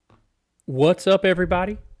What's up,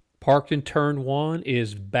 everybody? Parked and Turn One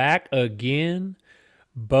is back again.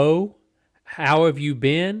 Bo, how have you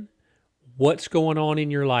been? What's going on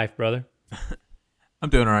in your life, brother? I'm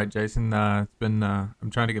doing all right, Jason. It's been I'm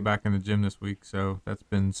trying to get back in the gym this week, so that's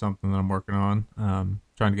been something that I'm working on.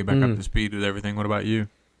 Trying to get back up Mm. to speed with everything. What about you?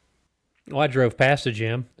 Well, I drove past the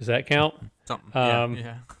gym. Does that count? Something. Yeah, Um,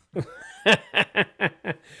 yeah.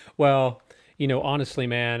 well, honestly,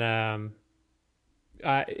 man,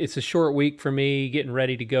 it's a short week for me getting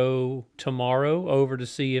ready to go tomorrow over to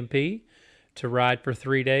CMP to ride for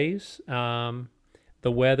 3 days.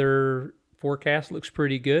 The weather forecast looks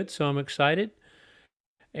pretty good, so I'm excited.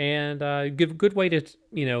 And give a good way to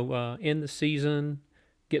end the season,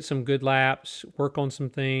 get some good laps, work on some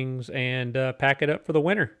things, and pack it up for the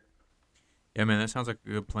winter. Yeah, man, that sounds like a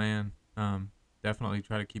good plan. Definitely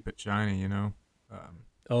try to keep it shiny. Um,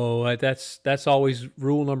 Oh, that's always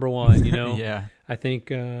rule number one. yeah, I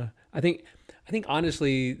think uh, I think I think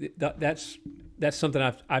honestly that's something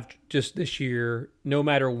I've just this year. No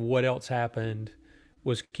matter what else happened,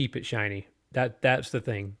 was keep it shiny. That's the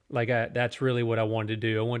thing. That's really what I wanted to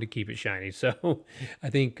do. I wanted to keep it shiny. So I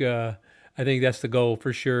think uh, I think that's the goal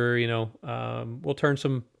for sure. We'll turn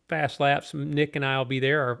some fast laps. Nick and I will be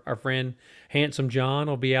there. Our friend Handsome John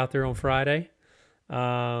will be out there on Friday.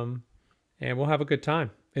 Um, and we'll have a good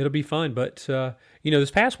time. It'll be fun. But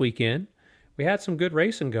this past weekend we had some good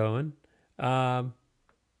racing going. Um,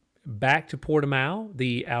 Back to Portimao,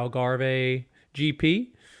 the Algarve GP.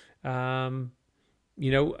 Um,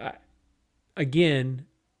 you know, Again,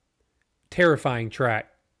 terrifying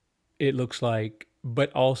track. It looks like,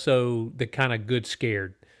 but also the kind of good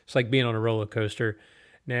scared. It's like being on a roller coaster.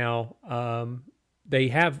 Now, they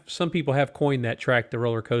have some people have coined that track the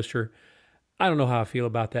roller coaster. I don't know how I feel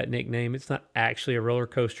about that nickname. It's not actually a roller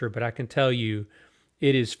coaster, but I can tell you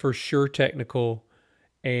it is for sure technical,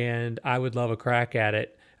 and I would love a crack at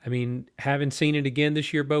it. I mean, haven't seen it again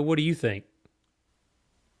this year, Bo. What do you think?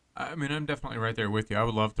 I mean, I'm definitely right there with you. I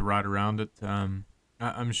would love to ride around it.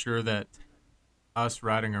 I'm sure that us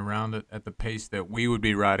riding around it at the pace that we would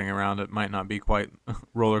be riding around it might not be quite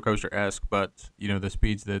roller coaster esque, but the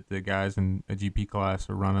speeds that the guys in a GP class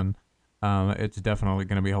are running, it's definitely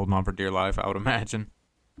going to be holding on for dear life, I would imagine.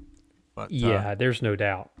 But Yeah, there's no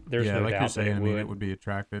doubt. There's yeah, no like you're doubt that saying, it I mean, it would. would be a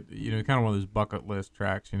track that kind of one of those bucket list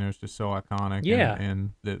tracks. It's just so iconic, and Yeah.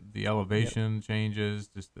 the Yep. elevation changes,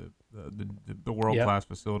 just the world Yep. class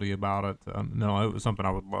facility about it. No, it was something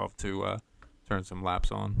I would love to turn some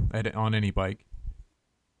laps on any bike.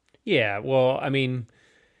 Yeah. Well, I mean,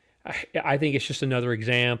 I think it's just another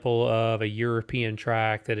example of a European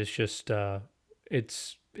track that is just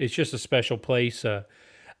it's just a special place.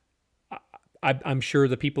 I'm sure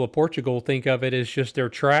the people of Portugal think of it as just their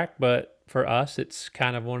track, but for us, it's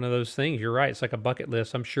kind of one of those things. You're right; it's like a bucket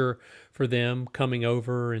list. I'm sure for them coming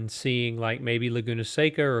over and seeing like maybe Laguna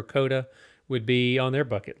Seca or Coda would be on their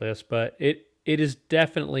bucket list, but it is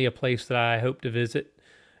definitely a place that I hope to visit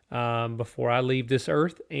before I leave this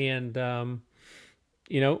earth. And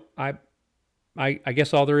you know, I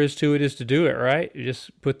guess all there is to it is to do it, right? You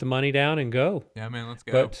just put the money down and go. Yeah, man, let's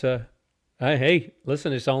go. But hey,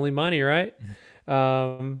 listen, it's only money, right?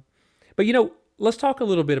 Um, but let's talk a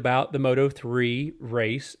little bit about the Moto 3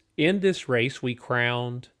 race. In this race, we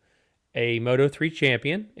crowned a Moto 3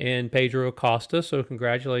 champion in Pedro Acosta, so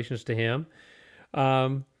congratulations to him.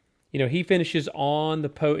 Um, he finishes on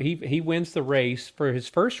he wins the race for his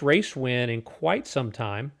first race win in quite some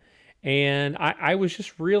time, and I was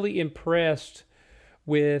just really impressed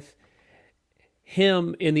with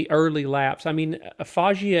him in the early laps. I mean,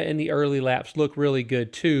 Fagia in the early laps looked really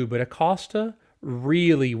good too, but Acosta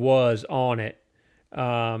really was on it.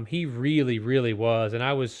 He really, really was, and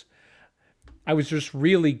I was just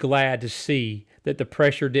really glad to see that the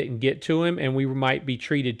pressure didn't get to him, and we might be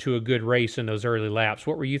treated to a good race in those early laps.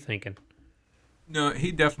 What were you thinking? No,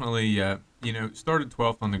 he definitely started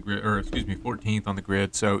 12th on the grid, or excuse me, 14th on the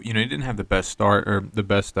grid. So he didn't have the best start or the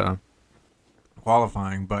best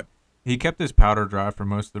qualifying, but he kept his powder dry for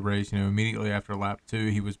most of the race. Immediately after lap two,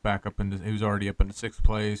 he was already up into sixth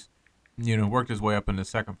place. Worked his way up into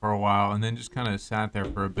second for a while, and then just kind of sat there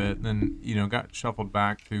for a bit. And then got shuffled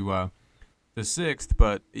back to sixth,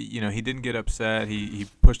 but he didn't get upset. He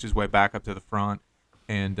pushed his way back up to the front,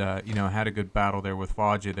 and had a good battle there with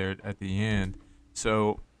Foggia there at the end.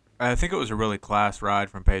 So I think it was a really class ride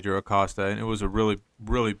from Pedro Acosta, and it was a really,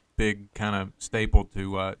 really big kind of staple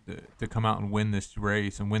to come out and win this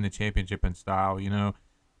race and win the championship in style.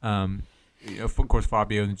 Of course,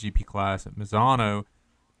 Fabio in the GP class at Misano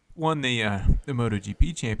won the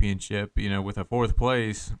MotoGP championship. With a fourth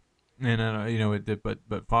place, and it did, but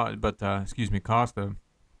excuse me, Costa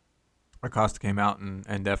Acosta came out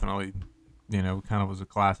and definitely, kind of was a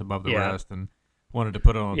class above the Yeah, rest and wanted to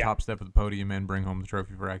put it on the yeah, top step of the podium and bring home the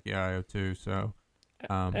trophy for Acciaio too. So,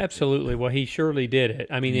 um, absolutely. Well, he surely did it.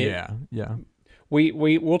 I mean, yeah, yeah,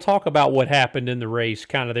 we'll talk about what happened in the race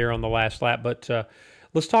kind of there on the last lap, but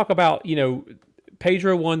let's talk about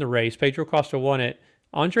Pedro won the race. Pedro Costa won it.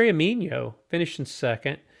 Andrea Mino finished in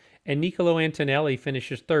second, and Nicolo Antonelli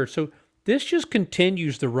finishes third. So this just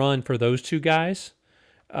continues the run for those two guys.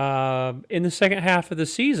 In the second half of the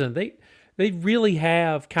season, they really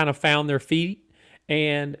have kind of found their feet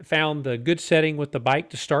and found the good setting with the bike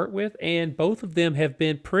to start with, and both of them have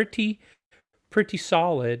been pretty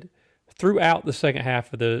solid throughout the second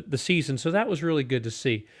half of the season. So that was really good to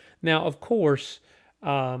see. Now, of course,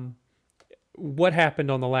 um, what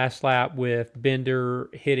happened on the last lap with Bender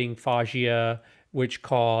hitting Foggia, which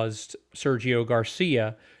caused Sergio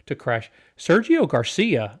Garcia to crash. Sergio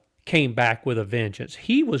Garcia came back with a vengeance.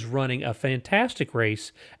 He was running a fantastic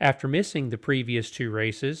race after missing the previous two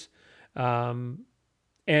races. Um,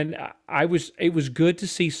 and it was good to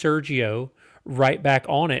see Sergio right back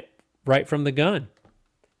on it, right from the gun.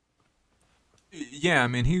 yeah. I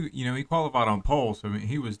mean, he qualified on pole, so I mean,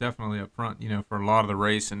 he was definitely up front, for a lot of the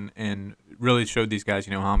race, and really showed these guys,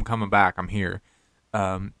 I'm coming back, I'm here.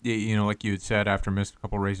 Like you had said, after missed a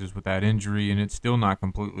couple races with that injury, and it's still not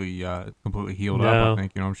completely healed up. I No,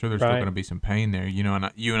 think I'm sure there's still going right. to be some pain there. And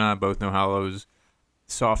you and I both know how those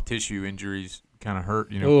soft tissue injuries kind of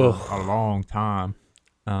hurt. For Oh, a long time.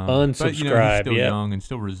 But he's unsubscribe. still Yep. young and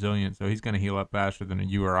still resilient, so he's going to heal up faster than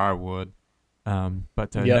you or I would.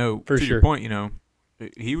 But Yep, no, for to your sure. point,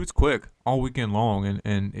 he was quick all weekend long,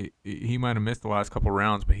 and he might have missed the last couple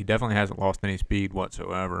rounds, but he definitely hasn't lost any speed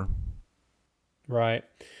whatsoever. Right.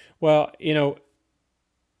 Well,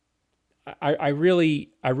 I really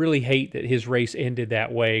hate that his race ended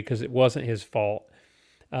that way because it wasn't his fault.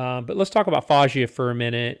 But let's talk about Foggia for a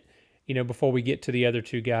minute. Before we get to the other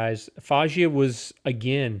two guys, Foggia was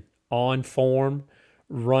again on form,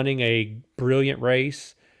 running a brilliant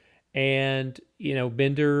race, and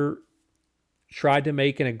Bender tried to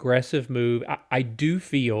make an aggressive move. I do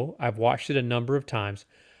feel I've watched it a number of times.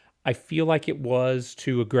 I feel like it was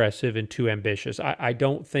too aggressive and too ambitious. I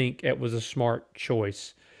don't think it was a smart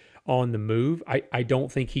choice on the move. I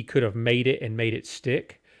don't think he could have made it and made it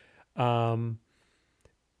stick. Um,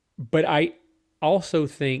 but I also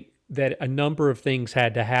think that a number of things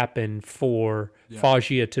had to happen for Yeah.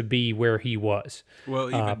 Foggia to be where he was. Well,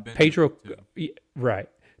 even Bender Pedro, too. right.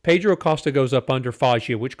 Pedro Acosta goes up under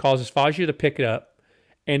Foggia, which causes Foggia to pick it up.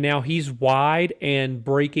 And now he's wide and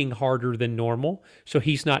braking harder than normal. So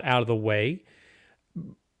he's not out of the way.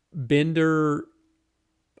 Bender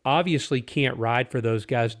obviously can't ride for those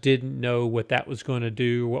guys, didn't know what that was going to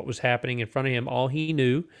do, what was happening in front of him. All he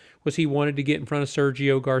knew was he wanted to get in front of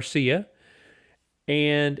Sergio Garcia.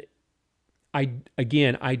 And I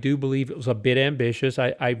do believe it was a bit ambitious.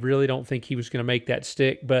 I really don't think he was going to make that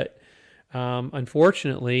stick, but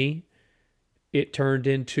unfortunately, it turned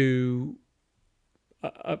into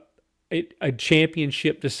a, a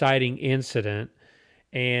championship deciding incident.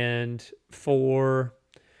 And for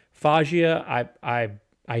Foggia,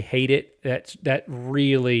 I hate it. That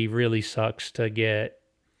really sucks to get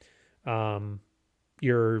um,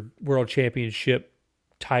 your world championship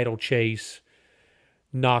title chase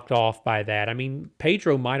knocked off by that. I mean,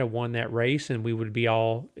 Pedro might have won that race, and it'd be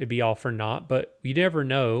all for naught. But you never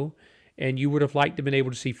know, and you would have liked to have been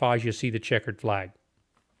able to see Foggia see the checkered flag.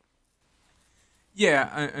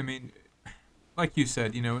 Yeah, I mean, like you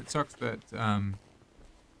said, it sucks that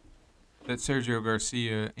Sergio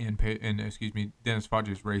Garcia and excuse me Dennis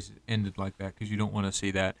Foggia's race ended like that because you don't want to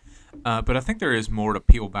see that. But I think there is more to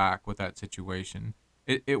peel back with that situation.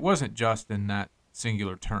 It wasn't just in that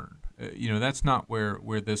singular turn. That's not where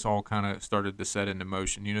this all kind of started to set into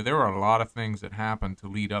motion. There were a lot of things that happened to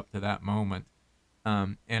lead up to that moment.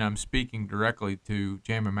 And I'm speaking directly to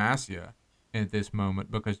Jama Masia at this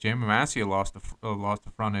moment because Jama Masia lost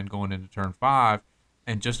the front end going into turn 5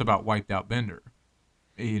 and just about wiped out Bender.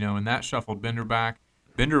 And that shuffled Bender back.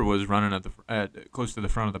 Bender was running at close to the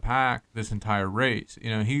front of the pack this entire race.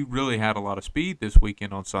 He really had a lot of speed this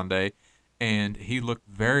weekend on Sunday, and he looked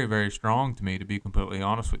very, very strong to me, to be completely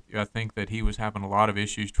honest with you. I think that he was having a lot of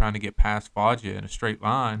issues trying to get past Foggia in a straight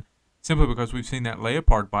line, simply because we've seen that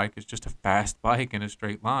Leopard bike is just a fast bike in a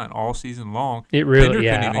straight line all season long. It Bender really, couldn't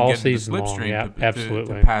yeah, even all get into the season long. slipstream Yeah, to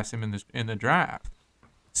absolutely. pass him in the draft.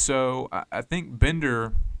 So I think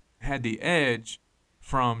Bender had the edge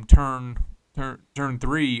from turn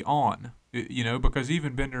 3 on. Because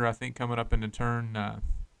even Bender, I think, coming up into turn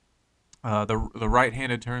the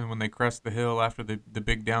right-handed turn when they crest the hill after the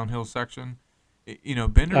big downhill section,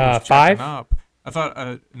 Bender was checking Five? up. I thought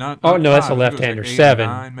Oh not no, that's a five. I think it was like left-hander. 8 or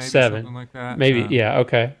 9, maybe Seven. something like that. Maybe. Yeah.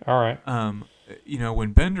 Okay. All right.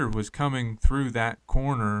 When Bender was coming through that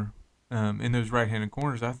corner, in those right-handed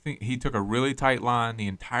corners, I think he took a really tight line the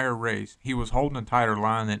entire race. He was holding a tighter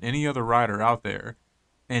line than any other rider out there,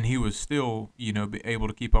 and he was still, able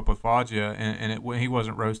to keep up with Foggia, and he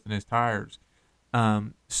wasn't roasting his tires.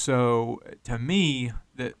 So to me,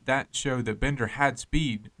 that showed that Bender had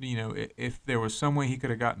speed. If there was some way he could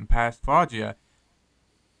have gotten past Foggia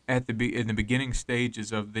in the beginning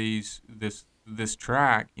stages of this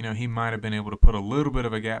track, he might have been able to put a little bit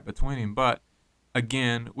of a gap between him. But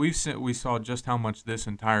again, we saw just how much this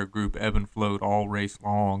entire group ebb and flowed all race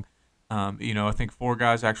long. I think 4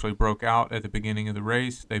 guys actually broke out at the beginning of the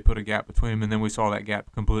race. They put a gap between them, and then we saw that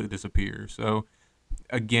gap completely disappear. So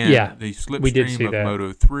again, Yeah, the we did see slipstream of that.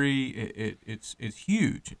 Moto 3, it's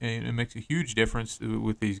huge, and it makes a huge difference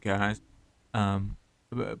with these guys.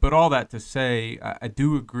 But all that to say, I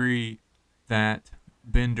do agree that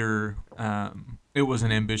Bender, it was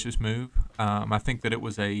an ambitious move. I think that it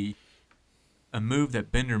was a move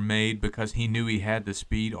that Bender made because he knew he had the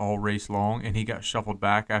speed all race long, and he got shuffled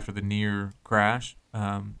back after the near crash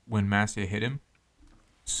when Massia hit him.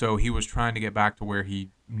 So he was trying to get back to where he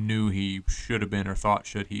knew he should have been or thought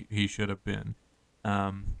he should have been.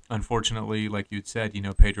 Unfortunately, like you'd said,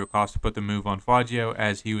 Pedro Costa put the move on Fangio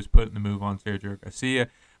as he was putting the move on Sergio Garcia.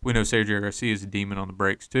 We know Sergio Garcia is a demon on the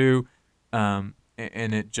brakes too, and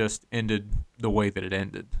it just ended the way that it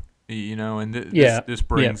ended. And Yeah. this Yeah.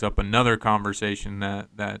 brings up another conversation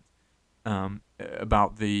that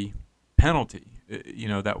about the penalty,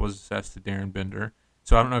 that was assessed to Darren Bender.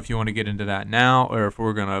 So I don't know if you want to get into that now, or if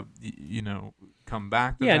we're gonna, come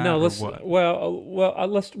back to Yeah. No. that, or Let's.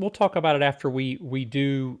 what. We'll talk about it after we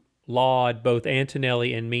do laud both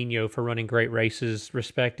Antonelli and Mino for running great races,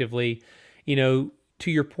 respectively. To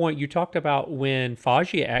your point, you talked about when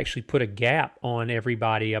Foggia actually put a gap on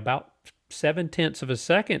everybody about 7/10 of a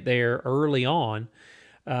second there early on,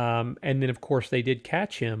 and then of course they did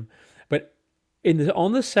catch him. But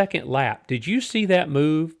on the second lap, did you see that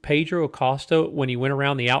move, Pedro Acosta, when he went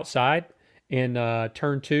around the outside in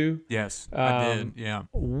turn two? Yes, I did. Um, Yeah,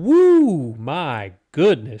 Woo, my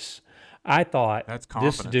goodness! I thought that's this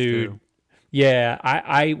confidence dude. too. Yeah,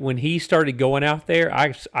 I when he started going out there,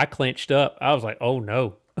 I clenched up. I was like, oh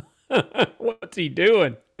no, what's he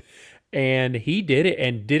doing? And he did it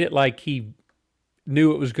and did it like he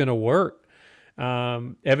knew it was going to work.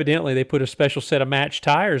 Evidently, they put a special set of match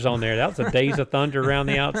tires on there. That was a Days of Thunder around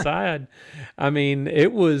the outside. I mean,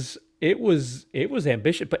 it was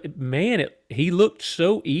ambitious, but man, he looked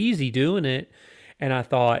so easy doing it, and I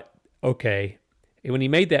thought, okay. When he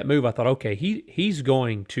made that move, I thought, okay, he's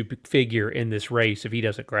going to figure in this race if he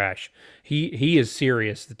doesn't crash. He is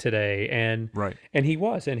serious today, Right. and he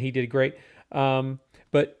was, and he did great.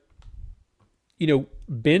 But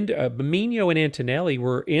Mino and Antonelli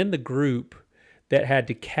were in the group that had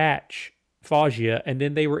to catch Foggia, and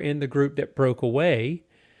then they were in the group that broke away.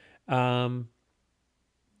 Um,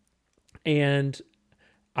 and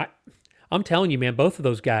I, I'm telling you, man, both of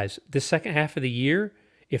those guys, the second half of the year,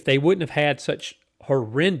 if they wouldn't have had such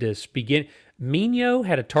horrendous Mino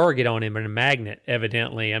had a target on him and a magnet,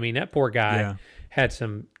 evidently. I mean, that poor guy Yeah. had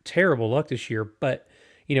some terrible luck this year, but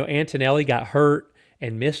Antonelli got hurt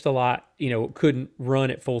and missed a lot, couldn't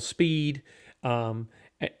run at full speed. Um,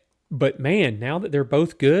 but man, now that they're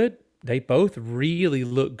both good, they both really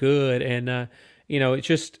look good. And, it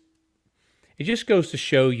just goes to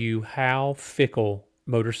show you how fickle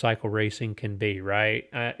motorcycle racing can be, right?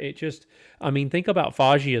 I mean, think about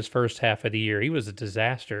Foggia's first half of the year. He was a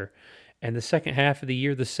disaster. And the second half of the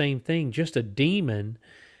year, the same thing, just a demon.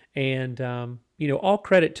 And, all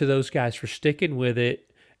credit to those guys for sticking with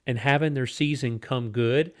it and having their season come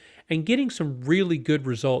good and getting some really good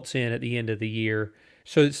results in at the end of the year.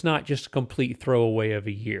 So it's not just a complete throwaway of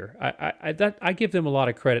a year. I give them a lot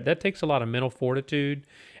of credit. That takes a lot of mental fortitude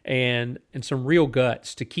and some real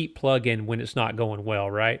guts to keep plugging when it's not going well,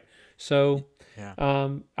 right? So Yeah.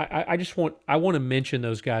 I want to mention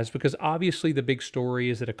those guys because obviously the big story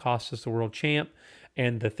is that Acosta's the world champ,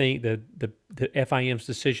 and the FIM's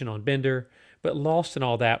decision on Bender, but lost in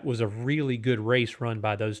all that was a really good race run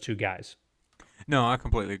by those two guys. No, I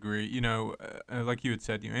completely agree. Like you had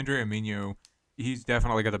said, Andrea Mino, he's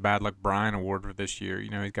definitely got the bad luck Brian award for this year.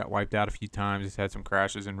 He's got wiped out a few times. He's had some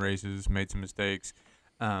crashes in races, made some mistakes.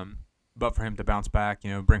 But for him to bounce back,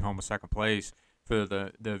 bring home a second place for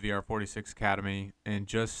the VR46 Academy and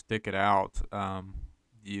just stick it out,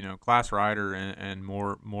 class rider and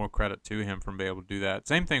more credit to him from being able to do that.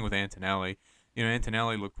 Same thing with Antonelli.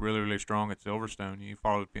 Antonelli looked really, really strong at Silverstone. You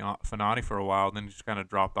followed Finati for a while, then just kind of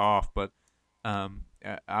dropped off. But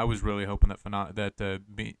I was really hoping that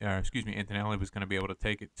Antonelli was going to be able to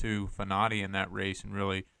take it to Finati in that race and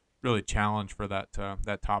really, really challenge for that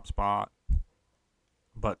top spot.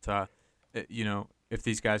 But if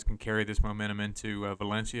these guys can carry this momentum into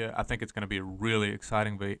Valencia, I think it's going to be a really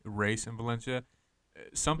exciting race in Valencia.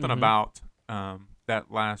 Something Mm-hmm. about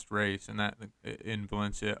that last race and that in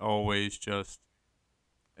Valencia always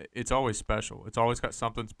it's always special. It's always got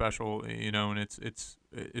something special, and it's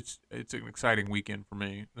an exciting weekend for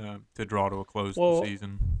me to draw to a close the Well,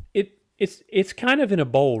 season. it's kind of in a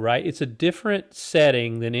bowl, right? It's a different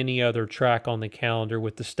setting than any other track on the calendar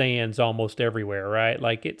with the stands almost everywhere, right?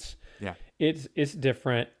 Like Yeah, it's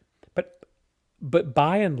different, but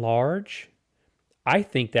by and large, I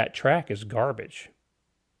think that track is garbage.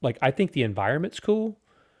 Like I think the environment's cool,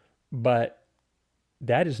 but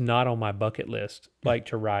that is not on my bucket list. Like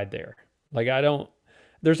to ride there. Like I don't.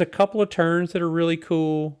 There's a couple of turns that are really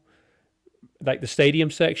cool. Like the stadium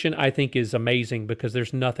section, I think is amazing because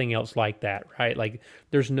there's nothing else like that, right? Like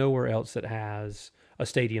there's nowhere else that has a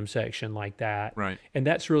stadium section like that, right. and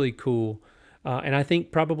that's really cool. And I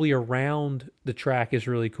think probably around the track is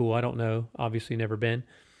really cool. I don't know, obviously never been,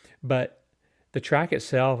 but the track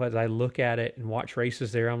itself, as I look at it and watch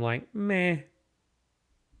races there, I'm like, meh,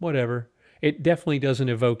 whatever. It definitely doesn't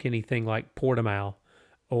evoke anything like Portimao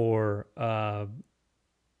or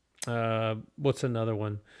what's another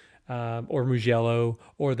one? Or Mugello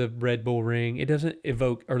or the Red Bull Ring. It doesn't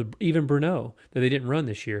evoke, or even Brno that they didn't run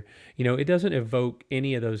this year. It doesn't evoke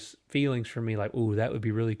any of those feelings for me. Like, ooh, that would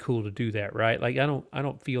be really cool to do that, right? Like, I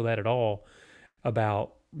don't feel that at all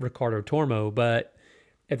about Ricardo Tormo, but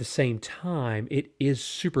at the same time, it is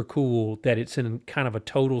super cool that it's in kind of a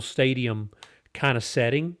total stadium kind of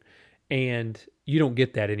setting, and you don't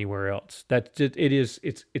get that anywhere else.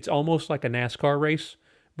 It's almost like a NASCAR race,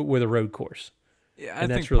 but with a road course, Yeah, and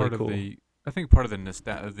that's really cool. I think part of the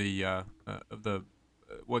of the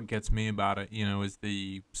what gets me about it, is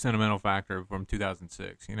the sentimental factor from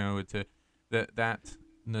 2006. It's that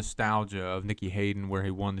nostalgia of Nicky Hayden where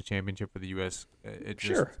he won the championship for the U.S. It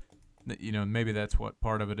just Sure. maybe that's what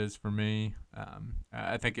part of it is for me.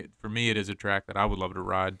 I think for me it is a track that I would love to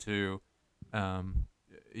ride to. Um,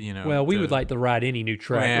 Well, we would to like to ride any new well,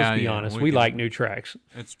 track. Let's yeah, be yeah, honest. we We like can. new tracks,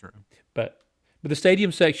 It's true. but the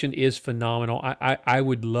stadium section is phenomenal. I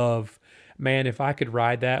would love, man, if I could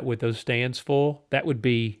ride that with those stands full, that would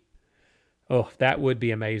be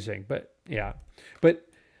amazing. But yeah, but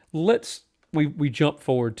let's we jump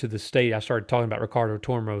forward to the state. I started talking about Ricardo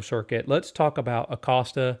Tormo circuit. Let's talk about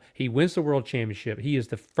Acosta. He wins the world championship. He is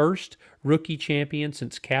the first rookie champion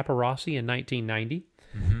since Caparossi in 1990.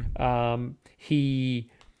 Hmm.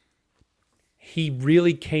 He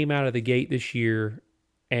really came out of the gate this year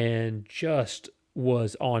and just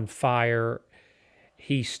was on fire.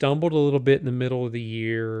 He stumbled a little bit in the middle of the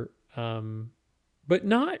year, but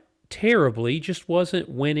not terribly. Just wasn't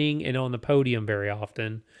winning and on the podium very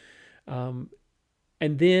often. And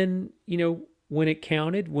then, when it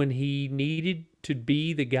counted, when he needed to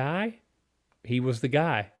be the guy, he was the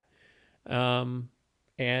guy. Um,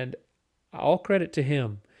 and all credit to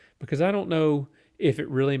him because I don't know if it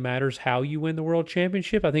really matters how you win the world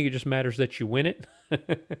championship. I think it just matters that you win it.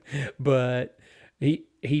 But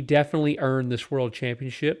he definitely earned this world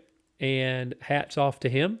championship, and hats off to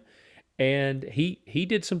him. And he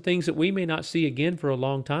did some things that we may not see again for a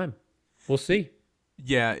long time. We'll see.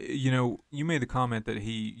 Yeah, you made the comment that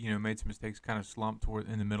he, made some mistakes, kind of slumped toward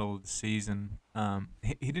in the middle of the season.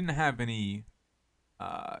 He didn't have any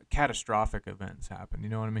catastrophic events happen. You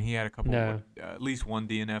know what I mean? He had a couple, No. at least one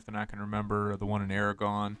DNF that I can remember, the one in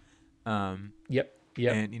Aragon, um, Yep.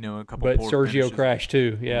 Yep. and a couple But poor Sergio finishes. crashed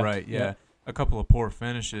too. Yeah. Right? Yeah, Yep. a couple of poor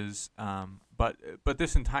finishes. But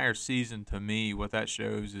this entire season, to me, what that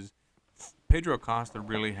shows is Pedro Acosta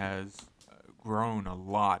really has grown a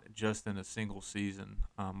lot just in a single season.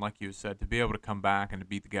 Like you said, to be able to come back and to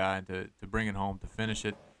beat the guy and to bring it home, to finish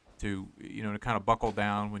it, to kind of buckle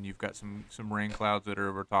down when you've got some rain clouds that are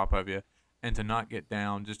over top of you, and to not get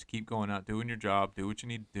down, just to keep going out, doing your job, do what you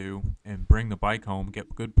need to do, and bring the bike home,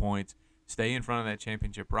 get good points, stay in front of that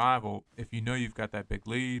championship rival. If you know you've got that big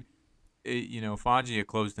lead, Foggia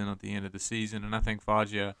closed in at the end of the season, and I think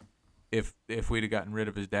Foggia, if we'd have gotten rid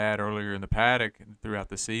of his dad earlier in the paddock and throughout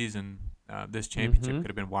the season, this championship Mm-hmm. could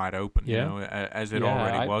have been wide open. Yeah. As it Yeah.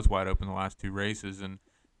 already was wide open the last two races, and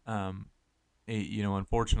um,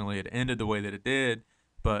 unfortunately, it ended the way that it did.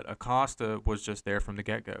 But Acosta was just there from the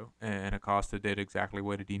get go, and Acosta did exactly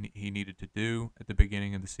what he needed to do at the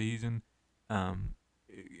beginning of the season.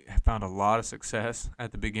 Found a lot of success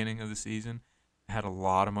at the beginning of the season, had a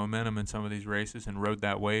lot of momentum in some of these races and rode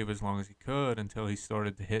that wave as long as he could until he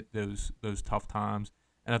started to hit those tough times.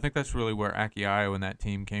 And I think that's really where Akiayo and that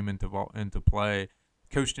team came into play.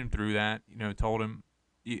 Coached him through that, told him,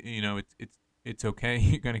 it's okay.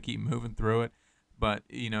 You're going to keep moving through it, but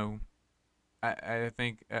I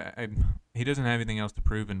think he doesn't have anything else to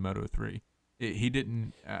prove in Moto 3. He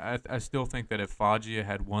didn't. I still think that if Foggia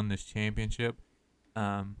had won this championship,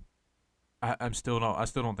 I still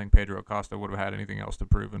don't think Pedro Acosta would have had anything else to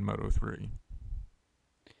prove in Moto 3.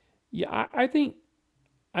 Yeah, I think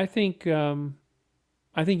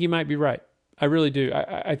you might be right. I really do.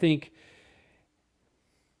 I think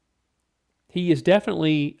he is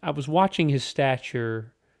definitely. I was watching his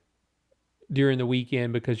stature during the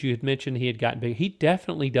weekend because you had mentioned he had gotten big. He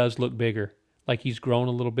definitely does look bigger, like he's grown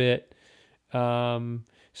a little bit.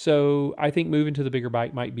 So I think moving to the bigger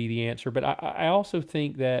bike might be the answer. But I also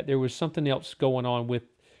think that there was something else going on with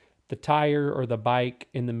the tire or the bike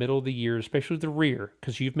in the middle of the year, especially the rear,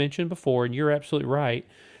 because you've mentioned before, and you're absolutely right,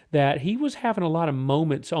 that he was having a lot of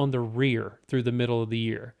moments on the rear through the middle of the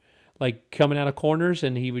year, like coming out of corners,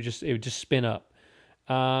 and it would just spin up.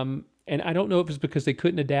 And I don't know if it's because they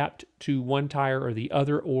couldn't adapt to one tire or the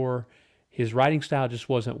other, or his riding style just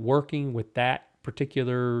wasn't working with that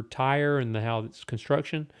particular tire and how it's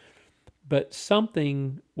construction. But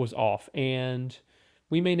something was off, and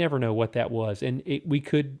we may never know what that was. And it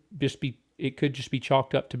could just be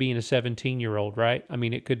chalked up to being a 17-year-old, right? I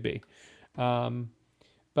mean, it could be.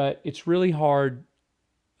 But it's really hard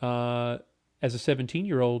as a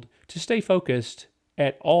 17-year-old to stay focused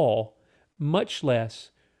at all, much less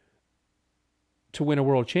to win a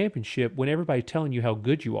world championship when everybody's telling you how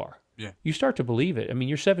good you are. Yeah. You start to believe it. I mean,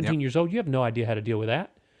 you're 17 years old. You have no idea how to deal with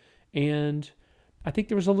that. And I think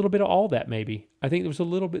there was a little bit of all that maybe. I think there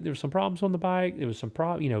was some problems on the bike. There was some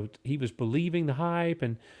he was believing the hype.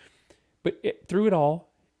 But through it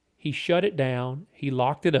all, he shut it down. He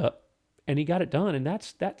locked it up and he got it done. And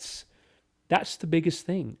that's the biggest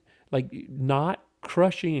thing. Like not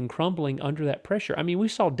crushing and crumbling under that pressure. I mean, we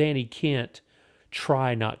saw Danny Kent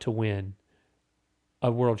try not to win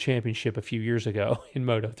a world championship a few years ago in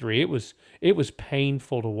Moto 3. It was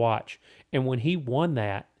painful to watch. And when he won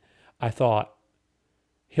that, I thought,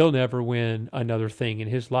 he'll never win another thing in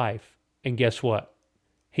his life. And guess what?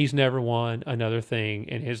 He's never won another thing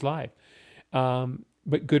in his life.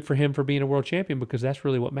 But good for him for being a world champion, because that's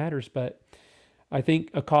really what matters. But I think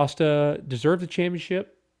Acosta deserved the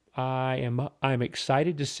championship. I'm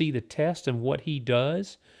excited to see the test and what he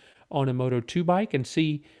does on a Moto 2 bike, and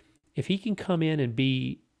see if he can come in and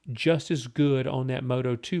be just as good on that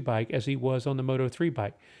Moto 2 bike as he was on the Moto 3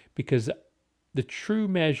 bike. Because the true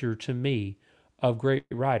measure to me of great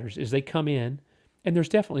riders is they come in, and there's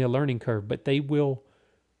definitely a learning curve, but they will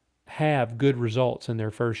have good results in their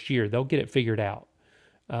first year. They'll get it figured out.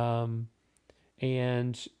 And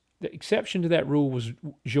the exception to that rule was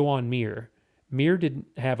Joan Mir. Mir didn't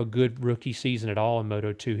have a good rookie season at all in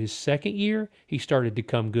Moto 2. His second year, he started to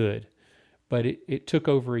come good. But it took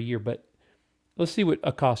over a year. But let's see what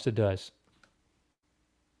Acosta does.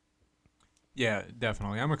 Yeah,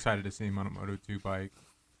 definitely. I'm excited to see him on a Moto 2 bike.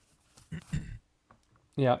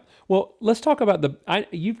 Yeah. Well, let's talk about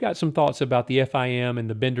you've got some thoughts about the FIM and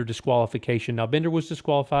the Binder disqualification. Now, Binder was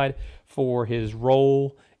disqualified for his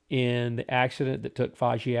role in the accident that took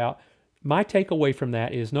Foggia out. My takeaway from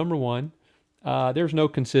that is, number one, there's no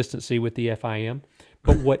consistency with the FIM.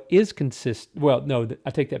 But what is consistent? Well, no, I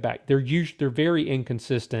take that back. They're very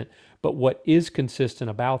inconsistent. But what is consistent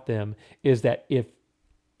about them is that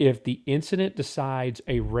if the incident decides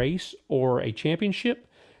a race or a championship,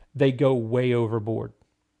 they go way overboard.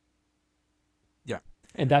 Yeah,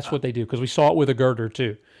 and that's what they do, because we saw it with a girder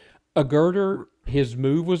too. A girder, his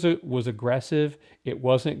move was aggressive. It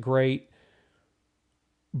wasn't great,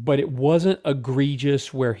 but it wasn't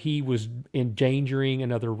egregious where he was endangering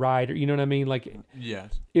another rider. You know what I mean? Like,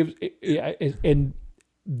 yes. And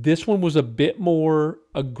this one was a bit more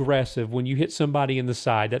aggressive. When you hit somebody in the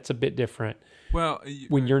side, that's a bit different. Well,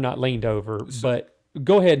 when you're not leaned over. But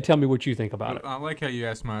go ahead and tell me what you think about it. I like how you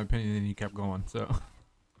asked my opinion and you kept going. So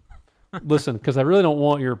listen, because I really don't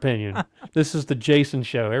want your opinion. This is the Jason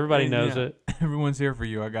show. Everybody knows it. Everyone's here for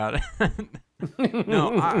you. I got it.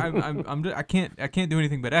 No, I can't do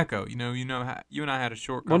anything but echo. You and I had a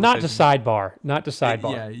short conversation. Well, not to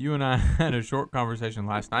sidebar. Yeah, you and I had a short conversation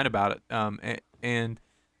last night about it. And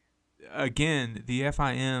again, the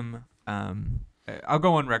FIM. I'll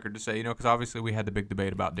go on record to say, because obviously we had the big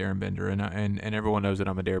debate about Darren Binder, and everyone knows that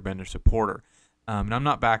I'm a Darren Binder supporter. And I'm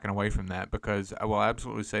not backing away from that, because I will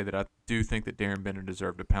absolutely say that I do think that Darren Binder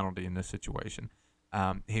deserved a penalty in this situation.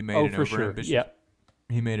 He made an overambitious. Sure. Yeah.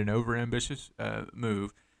 He made an overambitious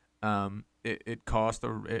move. It cost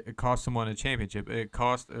someone a championship. It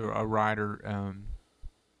cost a rider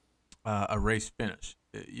a race finish.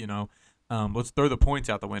 Let's throw the points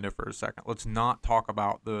out the window for a second. Let's not talk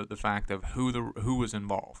about the fact of who was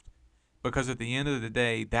involved, because at the end of the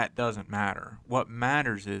day, that doesn't matter. What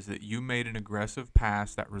matters is that you made an aggressive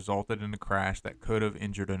pass that resulted in a crash that could have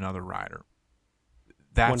injured another rider.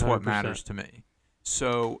 That's what 100%. matters to me.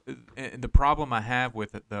 So the problem I have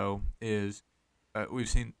with it though is we've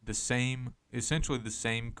seen essentially the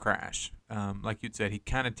same crash. Like you'd said, he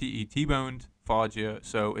kind of he T-boned Foggia,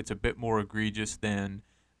 so it's a bit more egregious than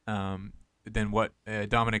what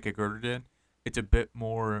Dominic Egerter did. It's a bit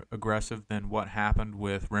more aggressive than what happened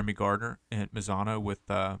with Remy Gardner and Misano with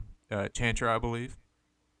Chantra, I believe.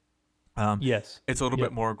 Yes. It's a little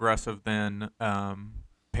bit Yep. more aggressive than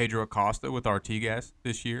Pedro Acosta with Artigas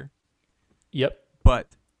this year, Yep.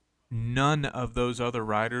 but none of those other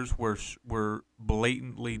riders were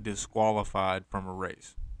blatantly disqualified from a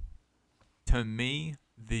race. To me,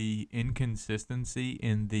 the inconsistency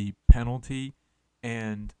in the penalty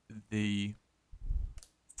and the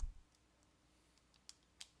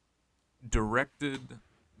directed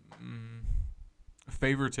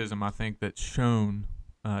favoritism, I think, that's shown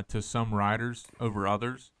to some riders over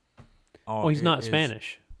others. Well, he's not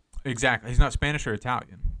Spanish. Exactly. He's not Spanish or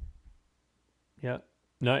Italian. Yeah.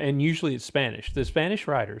 No, and usually it's Spanish. The Spanish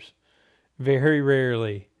riders very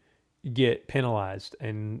rarely get penalized,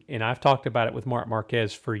 and I've talked about it with Marc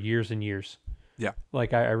Marquez for years and years. Yeah.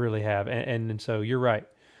 Like I really have, and so you're right.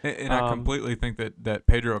 And I completely think that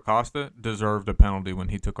Pedro Acosta deserved a penalty when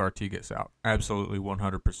he took Artigas out. Absolutely,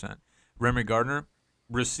 100%. Remy Gardner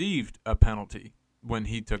received a penalty when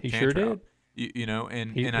he took He Chantra sure did. out.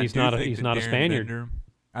 And I He's do not think he's that not a Darren Spaniard. Bender,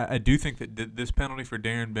 I do think that this penalty for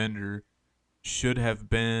Darren Bender should have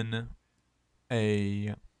been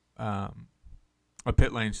a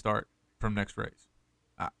pit lane start from next race.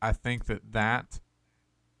 I think that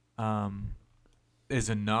is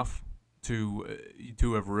enough to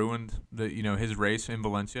have ruined his race in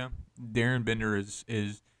Valencia. Darren Bender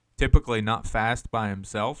is typically not fast by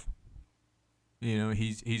himself.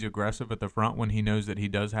 He's aggressive at the front when he knows that he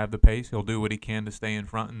does have the pace. He'll do what he can to stay in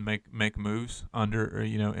front and make moves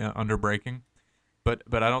under braking. But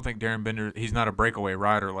I don't think Darren Bender, he's not a breakaway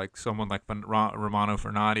rider like someone like Romano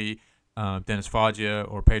Fernati, Dennis Foggia,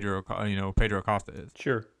 or Pedro Acosta is.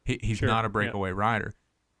 Sure. He's Sure. not a breakaway rider.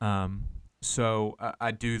 So I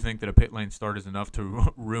do think that a pit lane start is enough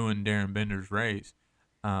to ruin Darren Bender's race.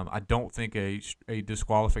 I don't think a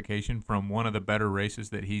disqualification from one of the better races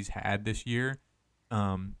that he's had this year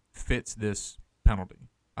fits this penalty.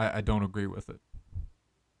 I don't agree with it.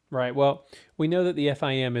 Right. Well, we know that the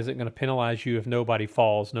FIM isn't going to penalize you if nobody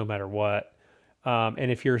falls, no matter what.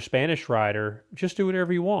 And if you're a Spanish rider, just do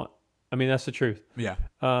whatever you want. I mean, that's the truth. Yeah.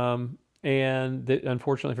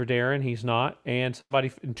 Unfortunately for Darren, he's not. And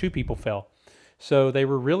two people fell. So they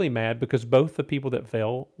were really mad because both the people that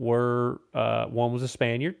fell were, one was a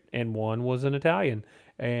Spaniard and one was an Italian,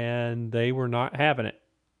 and they were not having it.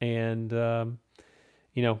 And,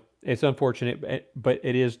 it's unfortunate, but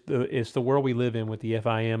it's the world we live in with the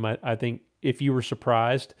FIM. I think if you were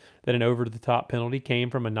surprised that an over-the-top penalty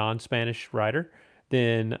came from a non-Spanish rider,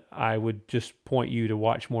 then I would just point you to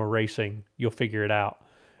watch more racing. You'll figure it out.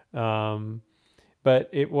 But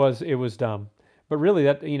it was dumb. But really,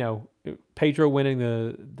 Pedro winning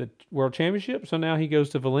the world championship, so now he goes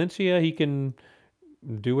to Valencia. He can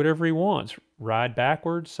do whatever he wants, ride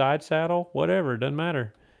backwards, side saddle, whatever. It doesn't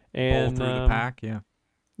matter. And Pull through the pack, yeah.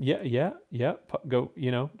 Yeah. Go,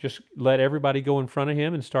 just let everybody go in front of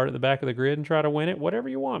him and start at the back of the grid and try to win it. Whatever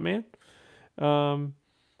you want, man. But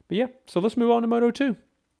yeah, so let's move on to Moto2.